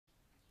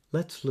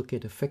let's look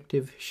at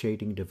effective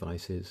shading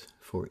devices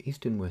for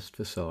east and west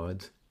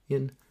facades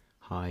in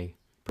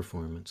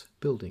high-performance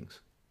buildings.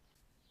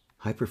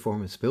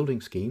 High-performance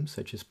building schemes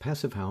such as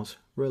Passivhaus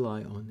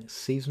rely on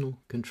seasonal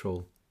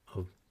control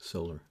of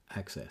solar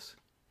access.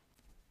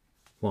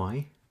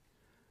 Why?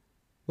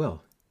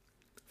 Well,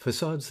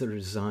 facades that are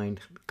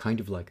designed kind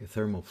of like a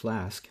thermal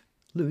flask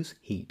lose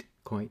heat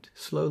quite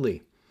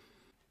slowly.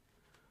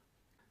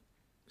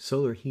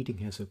 Solar heating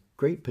has a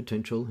great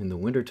potential in the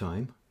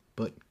wintertime,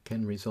 but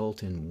can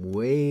result in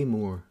way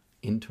more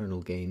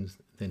internal gains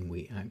than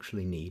we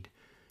actually need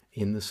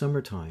in the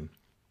summertime.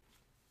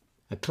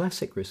 A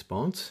classic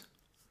response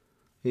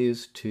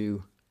is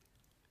to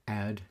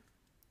add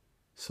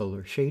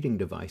solar shading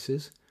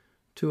devices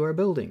to our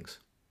buildings.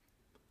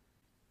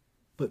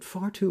 But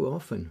far too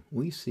often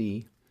we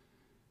see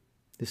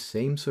the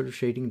same sort of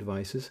shading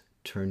devices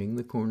turning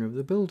the corner of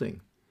the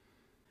building.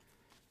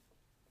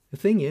 The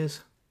thing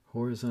is,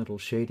 horizontal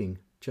shading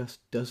just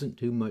doesn't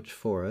do much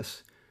for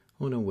us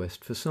on a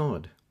west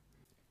facade.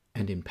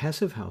 And in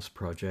Passivhaus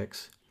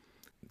projects,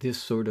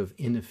 this sort of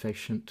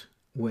inefficient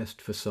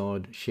west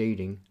facade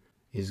shading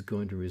is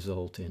going to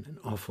result in an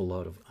awful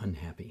lot of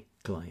unhappy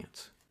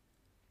clients.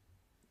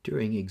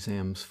 During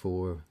exams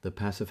for the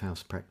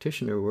Passivhaus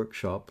Practitioner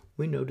Workshop,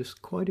 we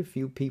noticed quite a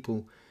few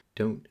people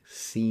don't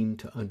seem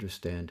to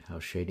understand how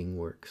shading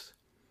works.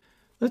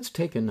 Let's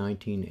take a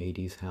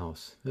 1980s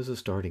house as a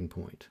starting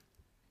point.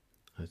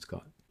 It's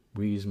got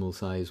reasonable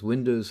sized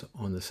windows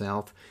on the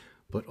south,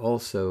 but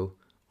also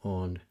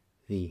on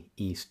the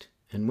east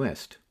and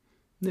west.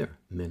 There are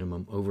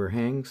minimum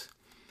overhangs.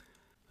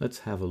 Let's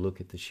have a look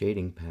at the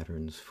shading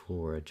patterns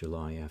for a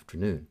July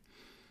afternoon.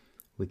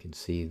 We can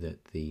see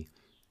that the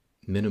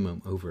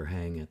minimum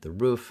overhang at the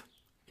roof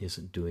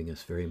isn't doing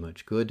us very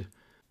much good.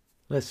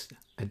 Let's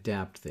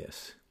adapt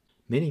this.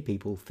 Many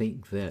people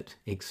think that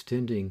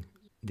extending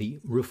the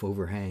roof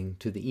overhang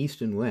to the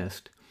east and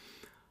west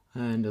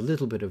and a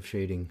little bit of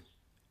shading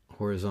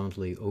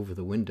horizontally over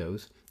the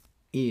windows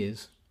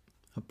is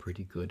a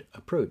pretty good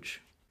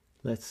approach.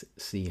 Let's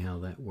see how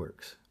that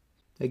works.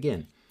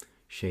 Again,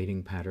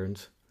 shading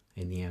patterns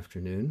in the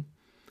afternoon.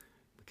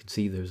 We can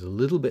see there's a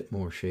little bit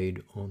more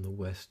shade on the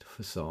west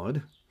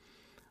facade,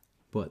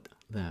 but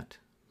that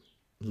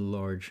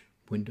large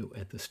window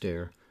at the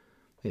stair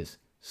is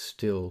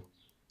still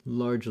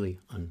largely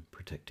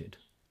unprotected.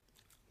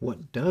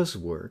 What does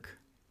work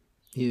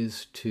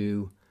is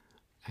to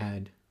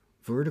add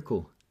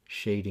vertical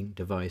shading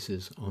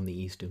devices on the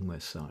east and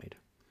west side.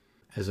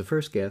 As a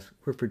first guess,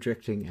 we're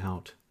projecting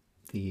out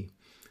the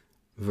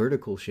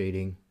vertical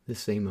shading the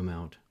same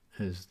amount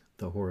as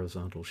the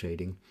horizontal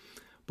shading,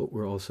 but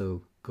we're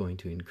also going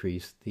to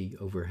increase the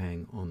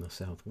overhang on the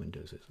south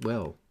windows as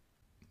well.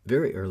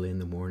 Very early in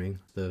the morning,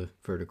 the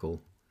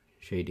vertical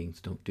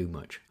shadings don't do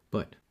much,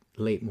 but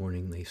late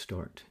morning they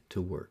start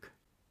to work.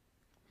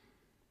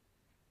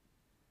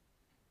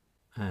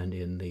 And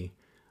in the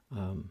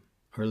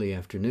early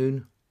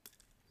afternoon,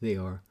 they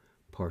are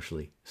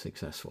partially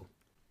successful.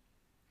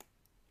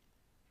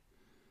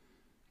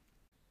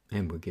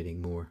 And we're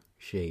getting more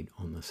shade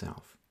on the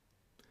south.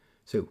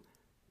 So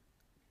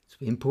it's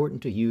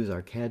important to use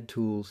our CAD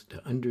tools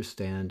to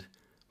understand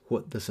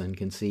what the sun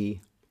can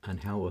see and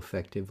how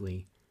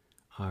effectively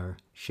our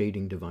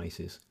shading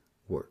devices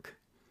work.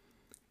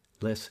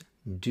 Let's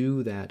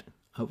do that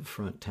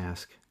upfront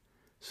task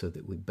so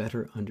that we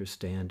better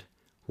understand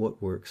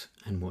what works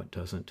and what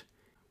doesn't.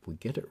 If we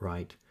get it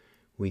right,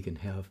 we can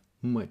have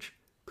much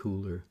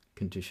cooler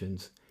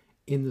conditions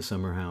in the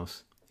summer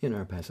house in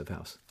our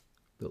Passivhaus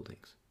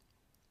buildings.